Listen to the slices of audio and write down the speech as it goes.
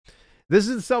This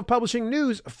is the self-publishing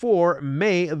news for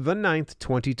May the 9th,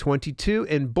 2022.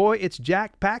 And boy, it's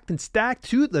jack-packed and stacked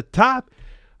to the top.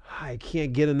 I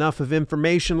can't get enough of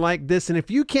information like this. And if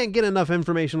you can't get enough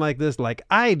information like this, like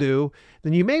I do,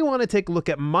 then you may want to take a look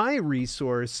at my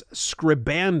resource,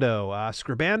 Scribando.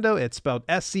 Scribando, it's spelled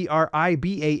S-C-R-I-B-A-N-D-O.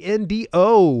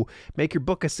 Make your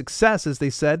book a success, as they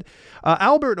said.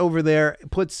 Albert over there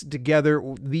puts together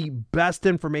the best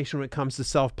information when it comes to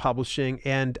self-publishing.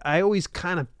 And I always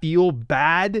kind of feel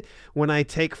bad when I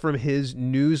take from his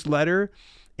newsletter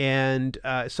and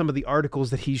some of the articles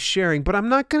that he's sharing, but I'm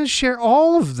not going to share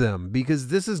all of them because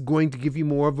this is going to give you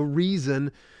more of a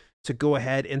reason to go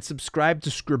ahead and subscribe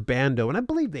to Scribando. And I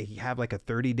believe they have like a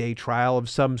 30-day trial of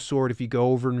some sort. If you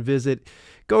go over and visit,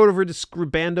 go over to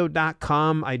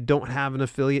Scribando.com. I don't have an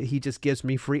affiliate. He just gives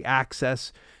me free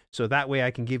access. So that way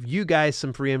I can give you guys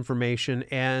some free information.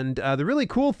 And the really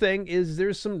cool thing is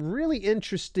there's some really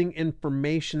interesting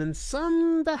information and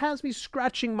some that has me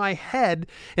scratching my head.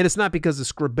 And it's not because of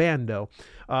Scribando.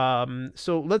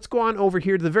 So let's go on over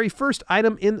here to the very first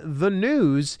item in the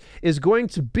news is going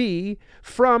to be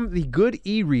from the Good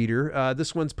E-Reader.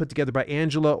 This one's put together by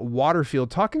Angela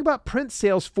Waterfield, talking about print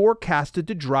sales forecasted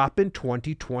to drop in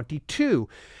 2022.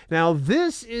 Now,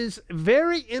 this is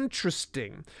very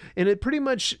interesting, and it pretty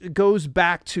much goes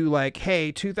back to like,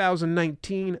 hey,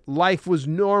 2019, life was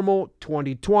normal.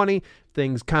 2020,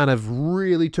 things kind of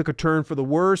really took a turn for the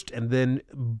worst, and then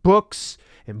books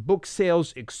and book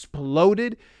sales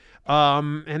exploded.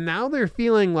 And now they're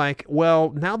feeling like,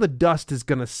 well, now the dust is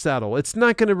going to settle. It's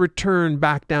not going to return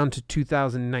back down to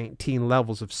 2019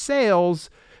 levels of sales,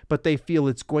 but they feel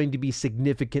it's going to be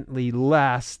significantly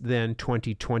less than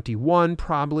 2021,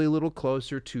 probably a little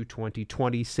closer to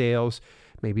 2020 sales,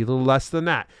 maybe a little less than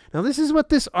that. Now, this is what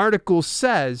this article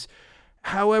says.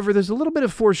 However, there's a little bit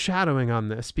of foreshadowing on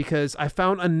this because I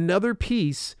found another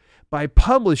piece by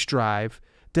PublishDrive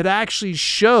that actually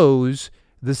shows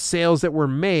the sales that were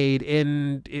made,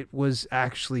 and it was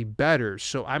actually better.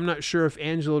 So I'm not sure if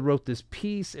Angela wrote this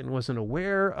piece and wasn't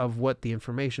aware of what the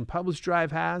information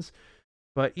PublishDrive has,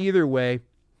 but either way,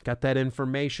 got that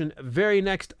information. Very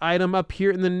next item up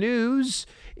here in the news,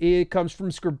 it comes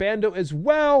from Scribando as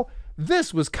well.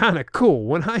 This was kind of cool.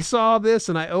 When I saw this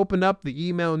and I opened up the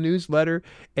email newsletter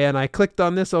and I clicked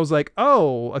on this, I was like,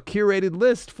 oh, a curated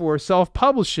list for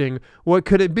self-publishing. What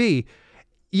could it be?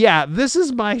 Yeah, this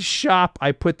is my shop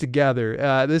I put together.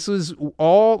 This was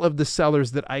all of the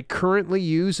sellers that I currently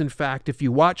use. In fact, if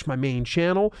you watch my main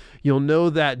channel, you'll know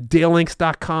that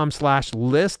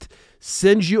dalelinks.com/list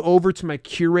sends you over to my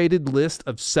curated list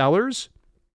of sellers.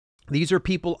 These are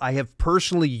people I have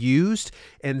personally used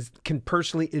and can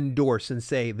personally endorse and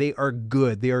say they are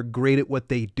good. They are great at what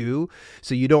they do.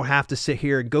 So you don't have to sit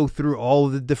here and go through all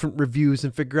of the different reviews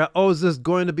and figure out, oh, is this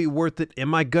going to be worth it?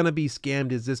 Am I going to be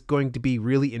scammed? Is this going to be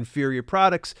really inferior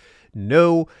products?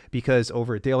 No, because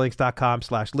over at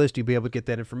dalelinks.com/list, you'll be able to get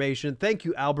that information. Thank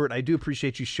you, Albert. I do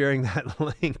appreciate you sharing that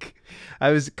link.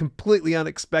 I was completely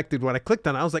unexpected when I clicked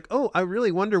on it. I was like, oh, I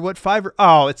really wonder what Fiverr.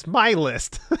 Oh, it's my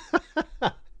list.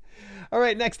 All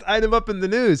right, next item up in the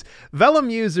news. Vellum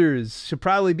users should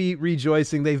probably be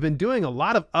rejoicing. They've been doing a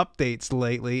lot of updates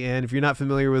lately, and if you're not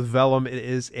familiar with Vellum, it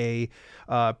is a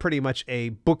pretty much a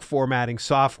book formatting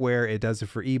software. It does it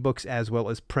for ebooks as well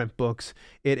as print books.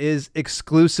 It is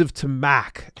exclusive to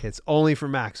Mac. It's only for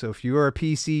Mac. So if you're a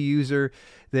PC user,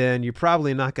 then you're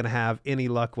probably not going to have any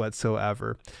luck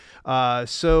whatsoever.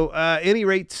 Any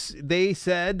rates, they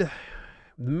said,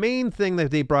 the main thing that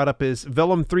they brought up is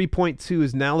Vellum 3.2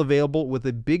 is now available with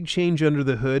a big change under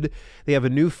the hood. They have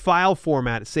a new file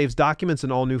format. It saves documents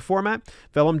in all new format.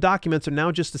 Vellum documents are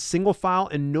now just a single file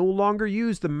and no longer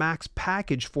use the Max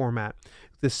package format.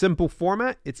 The simple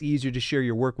format, it's easier to share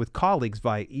your work with colleagues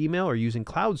via email or using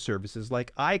cloud services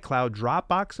like iCloud,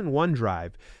 Dropbox, and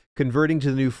OneDrive. Converting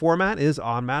to the new format is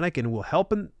automatic and will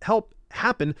help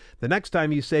happen the next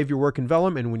time you save your work in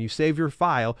Vellum, and when you save your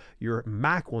file, your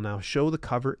Mac will now show the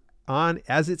cover on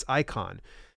as its icon.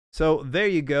 So there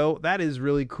you go. That is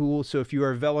really cool. So if you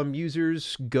are Vellum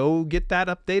users, go get that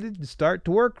updated and start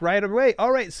to work right away.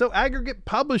 All right, so aggregate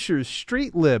publishers,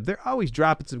 Streetlib, they're always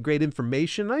dropping some great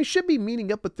information. I should be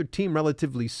meeting up with their team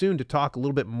relatively soon to talk a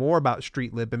little bit more about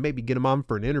Streetlib and maybe get them on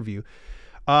for an interview.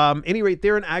 Any rate,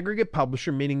 they're an aggregate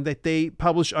publisher, meaning that they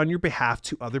publish on your behalf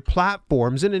to other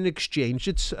platforms, and in exchange,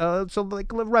 it's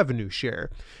like a revenue share.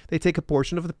 They take a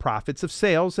portion of the profits of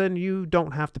sales, and you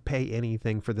don't have to pay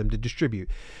anything for them to distribute.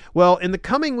 Well, in the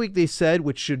coming week, they said,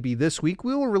 which should be this week,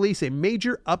 we will release a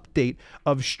major update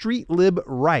of Streetlib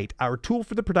Writes, our tool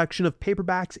for the production of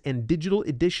paperbacks and digital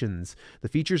editions. The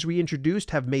features we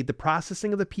introduced have made the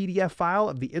processing of the PDF file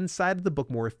of the inside of the book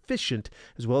more efficient,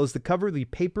 as well as the cover of the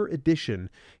paper edition.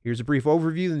 Here's a brief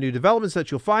overview of the new developments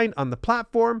that you'll find on the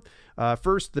platform.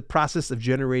 First, the process of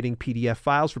generating PDF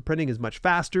files for printing is much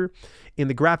faster. In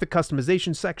the graphic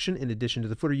customization section, in addition to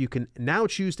the footer, you can now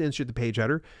choose to insert the page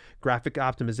header, graphic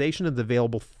optimization of the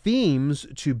available themes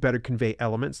to better convey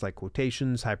elements like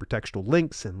quotations, hypertextual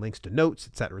links, and links to notes,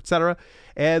 etc., etc.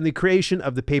 And the creation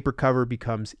of the paper cover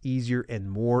becomes easier and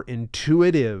more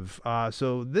intuitive.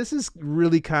 So this is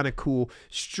really kind of cool.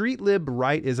 Streetlib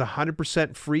Writes is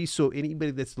 100% free, so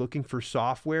anybody that's looking for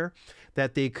software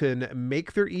that they can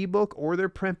make their ebook or their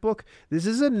print book, this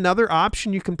is another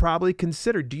option you can probably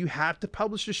consider. Do you have to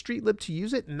publish a Streetlib to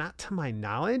use it? Not to my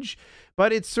knowledge,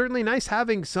 but it's certainly nice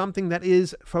having something that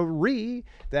is free,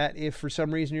 that if for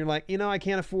some reason you're like, I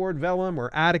can't afford Vellum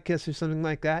or Atticus or something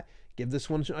like that, give this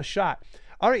one a shot.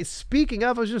 All right, speaking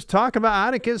of, I was just talking about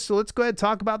Atticus, so let's go ahead and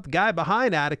talk about the guy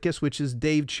behind Atticus, which is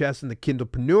Dave Chesson, the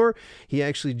Kindlepreneur. He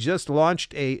actually just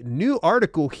launched a new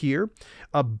article here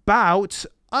about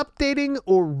updating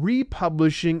or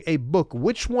republishing a book.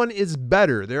 Which one is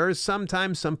better? There are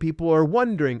sometimes some people are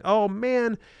wondering, oh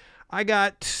man, I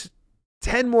got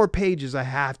 10 more pages I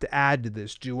have to add to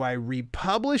this. Do I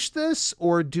republish this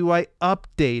or do I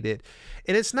update it?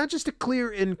 And it's not just a clear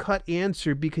and cut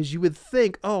answer, because you would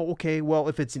think, oh, okay, well,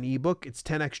 if it's an ebook, it's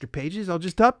 10 extra pages, I'll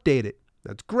just update it.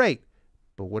 That's great.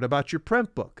 But what about your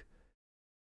print book?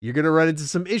 You're going to run into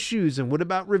some issues. And what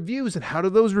about reviews? And how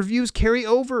do those reviews carry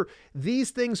over?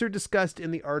 These things are discussed in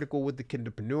the article with the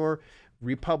Kindlepreneur.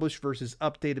 Republish versus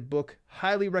updated book.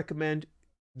 Highly recommend.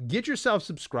 Get yourself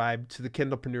subscribed to the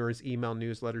Kindlepreneur's email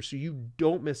newsletter so you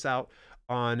don't miss out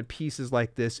on pieces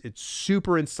like this. It's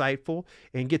super insightful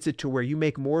and gets it to where you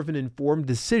make more of an informed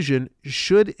decision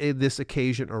should this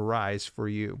occasion arise for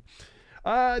you.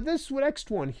 This next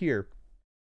one here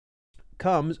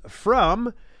comes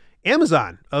from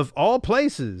Amazon, of all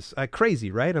places.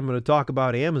 Crazy, right? I'm going to talk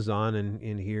about Amazon,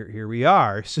 and here we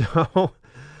are. So,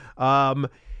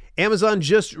 Amazon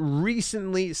just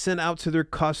recently sent out to their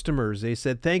customers. They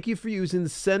said, thank you for using the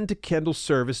Send to Kindle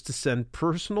service to send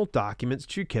personal documents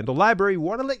to your Kindle library. We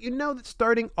want to let you know that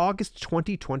starting August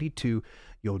 2022,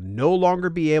 you'll no longer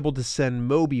be able to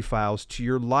send Mobi files to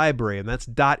your library, and that's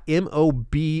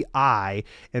 .mobi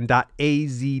and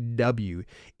 .azw.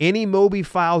 Any Mobi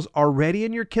files already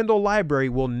in your Kindle library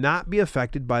will not be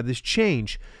affected by this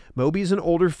change. Mobi is an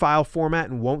older file format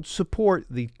and won't support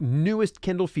the newest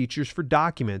Kindle features for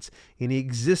documents. Any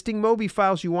existing Mobi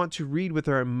files you want to read with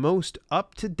our most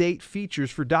up-to-date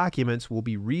features for documents will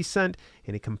be resent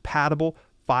in a compatible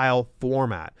file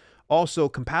format. Also,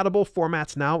 compatible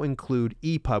formats now include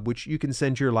EPUB, which you can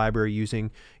send to your library using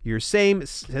your same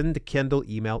Send to Kindle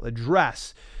email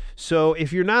address. So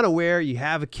if you're not aware, you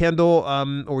have a Kindle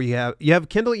or you have a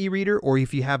Kindle e-reader, or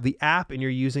if you have the app and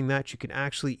you're using that, you can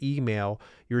actually email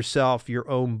yourself your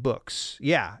own books.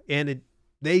 Yeah, and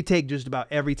they take just about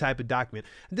every type of document.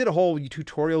 I did a whole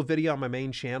tutorial video on my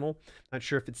main channel. Not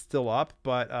sure if it's still up,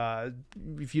 but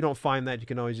if you don't find that, you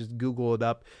can always just Google it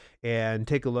up and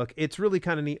take a look. It's really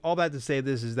kind of neat. All that to say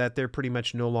this is that they're pretty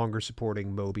much no longer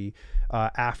supporting Mobi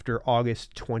after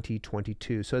August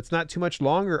 2022. So it's not too much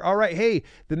longer. All right, hey,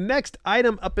 the next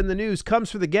item up in the news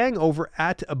comes from the gang over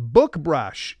at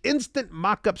BookBrush. Instant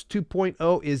Mockups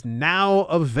 2.0 is now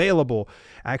available.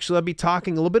 Actually, I'll be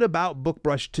talking a little bit about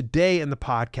BookBrush today in the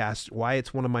podcast, why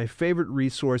it's one of my favorite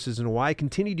resources and why I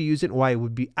continue to use it, and why it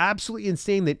would be absolutely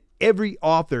insane that every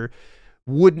author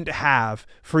wouldn't have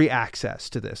free access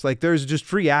to this. Like, there's just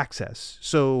free access,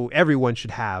 so everyone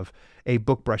should have a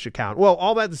BookBrush account. Well,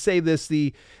 all that to say, this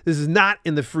is not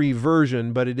in the free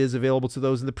version, but it is available to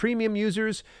those in the premium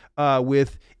users.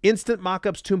 With Instant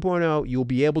Mockups 2.0, you'll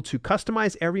be able to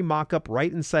customize every mockup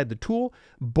right inside the tool,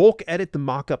 bulk edit the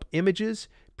mockup images,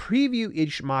 preview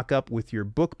each mockup with your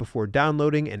book before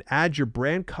downloading, and add your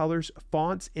brand colors,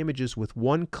 fonts, images with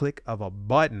one click of a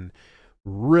button.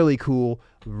 Really cool.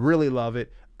 Really love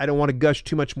it. I don't want to gush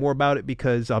too much more about it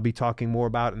because I'll be talking more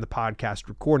about it in the podcast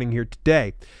recording here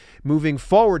today. Moving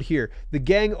forward here, the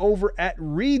gang over at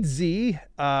Reedsy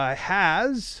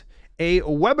has a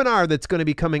webinar that's going to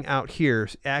be coming out here,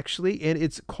 actually, and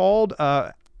it's called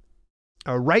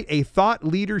Write a Thought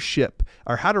Leadership,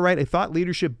 or How to Write a Thought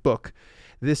Leadership Book.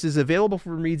 This is available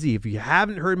from Reedsy. If you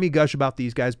haven't heard me gush about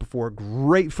these guys before,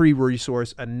 great free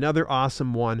resource, another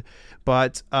awesome one.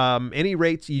 But any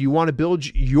rates, you want to build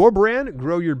your brand,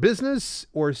 grow your business,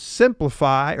 or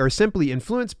simplify or simply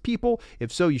influence people?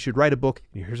 If so, you should write a book.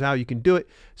 Here's how you can do it.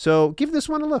 So give this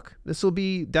one a look. This will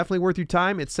be definitely worth your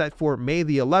time. It's set for May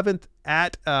the 11th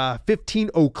at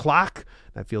 15 o'clock.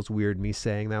 That feels weird, me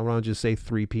saying that. Why don't I just say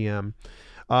 3 p.m.?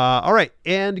 All right,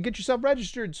 and get yourself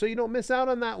registered so you don't miss out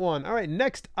on that one. All right,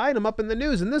 next item up in the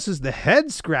news, and this is the head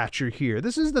scratcher here.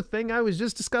 This is the thing I was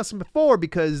just discussing before,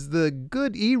 because the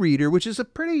Good e-reader, which is a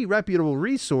pretty reputable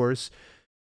resource,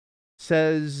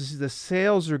 says the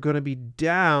sales are going to be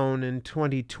down in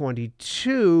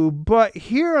 2022, but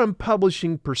here on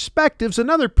Publishing Perspectives,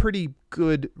 another pretty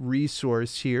good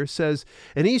resource here, says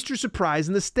an Easter surprise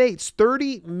in the States,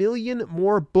 30 million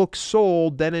more books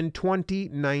sold than in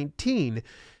 2019.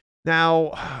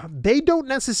 Now, they don't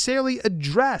necessarily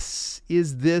address,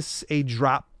 is this a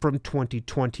drop from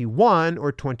 2021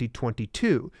 or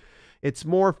 2022? It's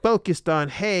more focused on,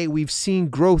 hey, we've seen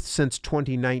growth since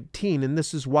 2019, and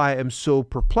this is why I'm so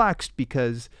perplexed,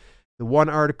 because the one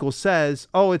article says,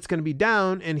 oh, it's going to be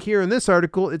down, and here in this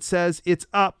article, it says it's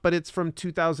up, but it's from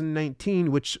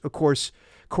 2019, which, of course,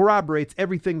 corroborates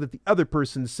everything that the other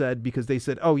person said, because they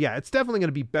said, oh, yeah, it's definitely going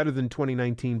to be better than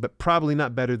 2019, but probably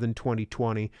not better than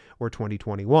 2020 or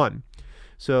 2021.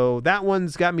 So that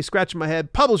one's got me scratching my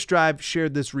head. PublishDrive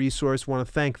shared this resource. Want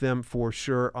to thank them for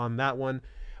sure on that one.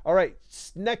 All right,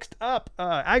 next up,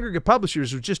 aggregate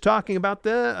publishers. We're just talking about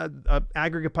the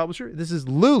aggregate publisher. This is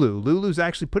Lulu. Lulu's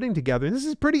actually putting together, and this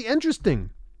is pretty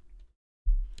interesting,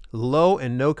 low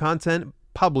and no content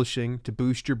publishing to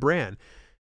boost your brand.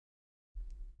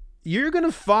 You're going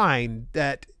to find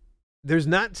that there's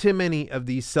not too many of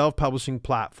these self-publishing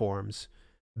platforms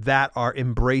that are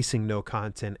embracing no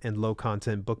content and low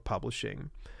content book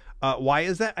publishing. Why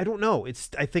is that? I don't know.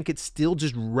 I think it's still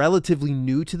just relatively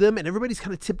new to them, and everybody's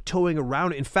kind of tiptoeing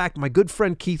around it. In fact, my good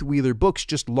friend Keith Wheeler Books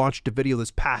just launched a video this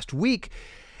past week,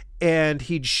 and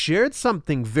he'd shared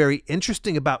something very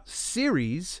interesting about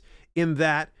series, in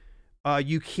that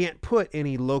you can't put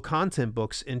any low content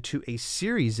books into a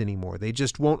series anymore. They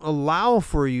just won't allow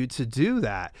for you to do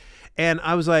that. And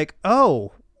I was like,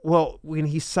 oh, well, when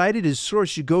he cited his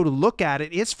source, you go to look at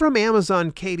it. It's from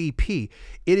Amazon KDP.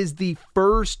 It is the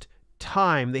first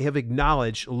time they have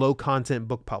acknowledged low content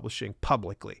book publishing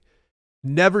publicly.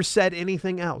 Never said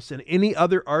anything else in any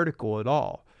other article at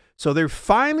all. So they're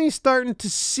finally starting to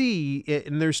see it,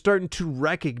 and they're starting to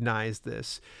recognize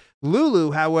this.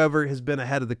 Lulu, however, has been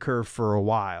ahead of the curve for a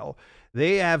while.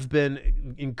 They have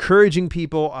been encouraging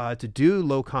people to do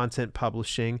low content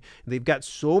publishing. They've got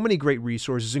so many great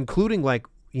resources, including, like,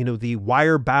 you know, the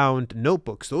wire-bound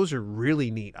notebooks. Those are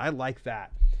really neat. I like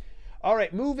that. All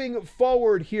right, moving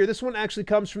forward here. This one actually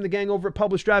comes from the gang over at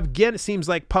PublishDrive. Again, it seems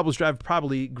like PublishDrive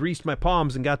probably greased my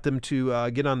palms and got them to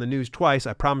get on the news twice.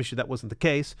 I promise you that wasn't the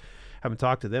case. Haven't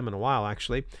talked to them in a while,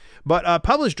 actually. But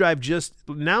PublishDrive just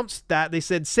announced that they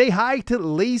said, say hi to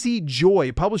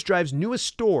Lazyjoy, PublishDrive's newest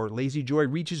store.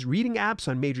 Lazyjoy reaches reading apps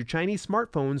on major Chinese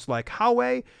smartphones like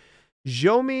Huawei,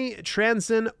 Xiaomi,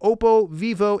 Transsion, Oppo,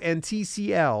 Vivo, and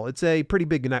TCL. It's a pretty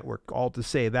big network, all to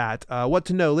say that. What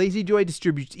to know, Lazyjoy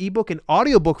distributes ebook and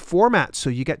audiobook formats, so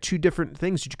you got two different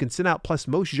things that you can send out, plus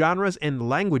most genres and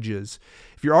languages.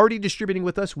 If you're already distributing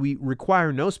with us, we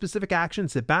require no specific action.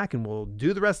 Sit back and we'll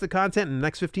do the rest of the content in the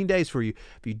next 15 days for you.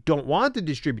 If you don't want to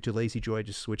distribute to Lazyjoy,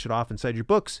 just switch it off inside your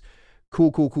books.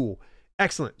 Cool, cool, cool.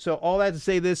 Excellent. So all that to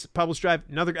say this, PublishDrive,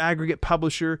 another aggregate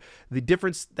publisher. The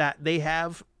difference that they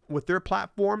have with their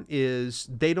platform is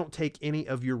they don't take any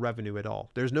of your revenue at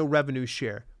all. There's no revenue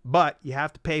share, but you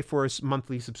have to pay for a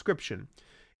monthly subscription.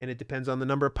 And it depends on the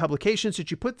number of publications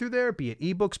that you put through there, be it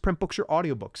ebooks, print books, or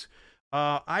audiobooks.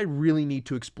 I really need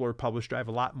to explore PublishDrive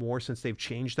a lot more since they've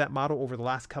changed that model over the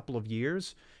last couple of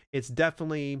years. It's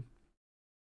definitely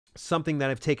something that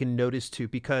I've taken notice to,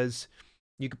 because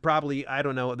you could probably, I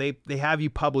don't know, they have you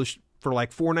published for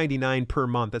like $4.99 per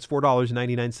month. That's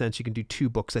 $4.99. You can do 2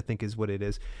 books, I think is what it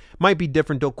is. Might be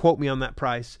different. Don't quote me on that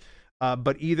price.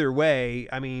 But either way,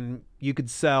 I mean, you could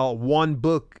sell 1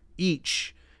 book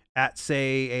each at,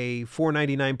 say, a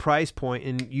 $4.99 price point,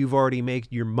 and you've already made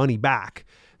your money back.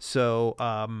 So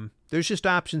there's just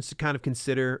options to kind of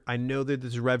consider. I know that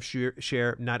there's a rev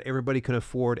share. Not everybody can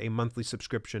afford a monthly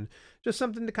subscription. Just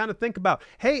something to kind of think about.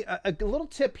 Hey, a little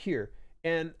tip here.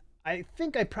 And I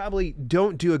think I probably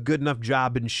don't do a good enough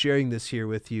job in sharing this here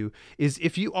with you, is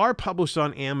if you are published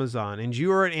on Amazon and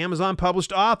you are an Amazon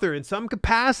published author in some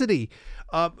capacity,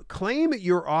 claim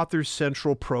your author's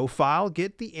central profile,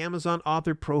 get the Amazon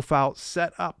author profile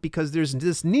set up, because there's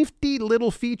this nifty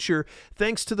little feature,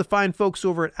 thanks to the fine folks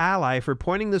over at Ally for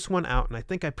pointing this one out. And I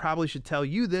think I probably should tell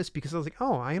you this, because I was like,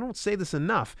 oh, I don't say this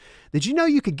enough. Did you know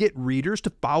you could get readers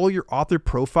to follow your author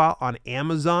profile on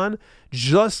Amazon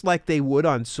just like they would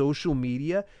on social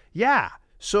media? Yeah.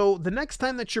 So the next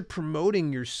time that you're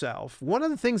promoting yourself, one of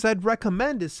the things I'd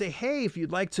recommend is say, hey, if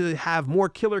you'd like to have more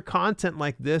killer content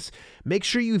like this, make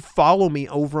sure you follow me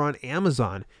over on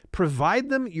Amazon. Provide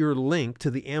them your link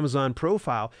to the Amazon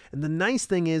profile. And the nice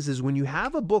thing is when you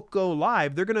have a book go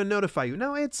live, they're going to notify you.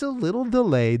 Now, it's a little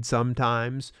delayed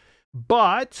sometimes,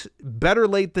 but better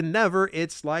late than never.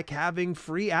 It's like having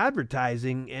free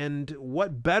advertising, and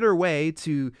what better way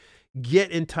to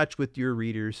get in touch with your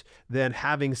readers than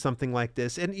having something like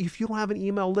this. And if you don't have an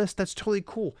email list, that's totally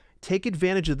cool. Take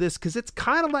advantage of this, because it's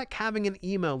kind of like having an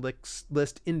email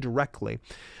list indirectly.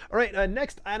 All right,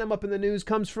 next item up in the news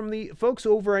comes from the folks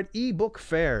over at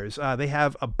eBookFairs. They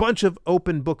have a bunch of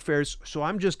open book fairs, so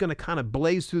I'm just going to kind of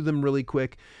blaze through them really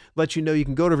quick. Let you know you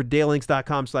can go to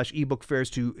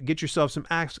dalelinks.com/ebookfairs to get yourself some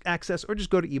access, or just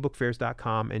go to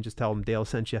ebookfairs.com and just tell them Dale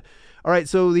sent you. All right,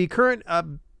 so the current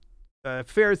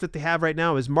fairs that they have right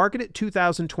now is Market It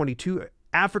 2022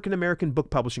 African American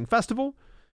Book Publishing Festival.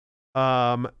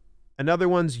 Another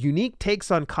one's Unique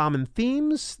Takes on Common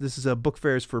Themes. This is a book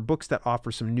fairs for books that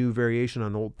offer some new variation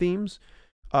on old themes.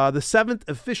 The 7th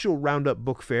Official Roundup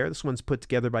Book Fair. This one's put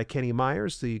together by Kenny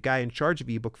Myers, the guy in charge of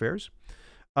eBookFairs.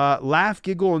 Laugh,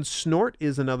 Giggle, and Snort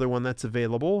is another one that's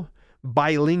available.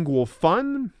 Bilingual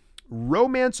Fun.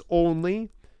 Romance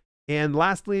Only. And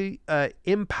lastly,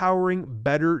 Empowering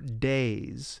Better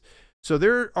Days. So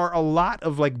there are a lot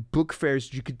of like book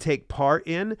fairs you could take part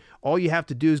in. All you have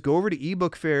to do is go over to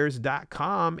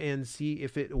ebookfairs.com and see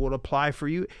if it will apply for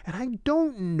you. And I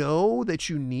don't know that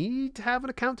you need to have an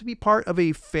account to be part of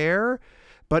a fair,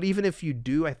 but even if you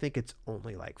do, I think it's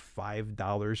only like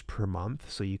 $5 per month.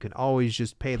 So you can always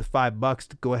just pay the $5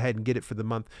 to go ahead and get it for the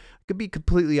month. I could be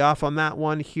completely off on that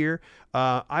one here.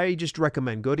 I just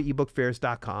recommend go to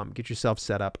ebookfairs.com, get yourself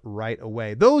set up right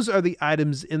away. Those are the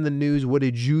items in the news. What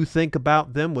did you think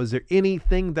about them? Was there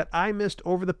anything that I missed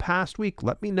over the past week?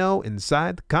 Let me know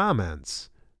inside the comments.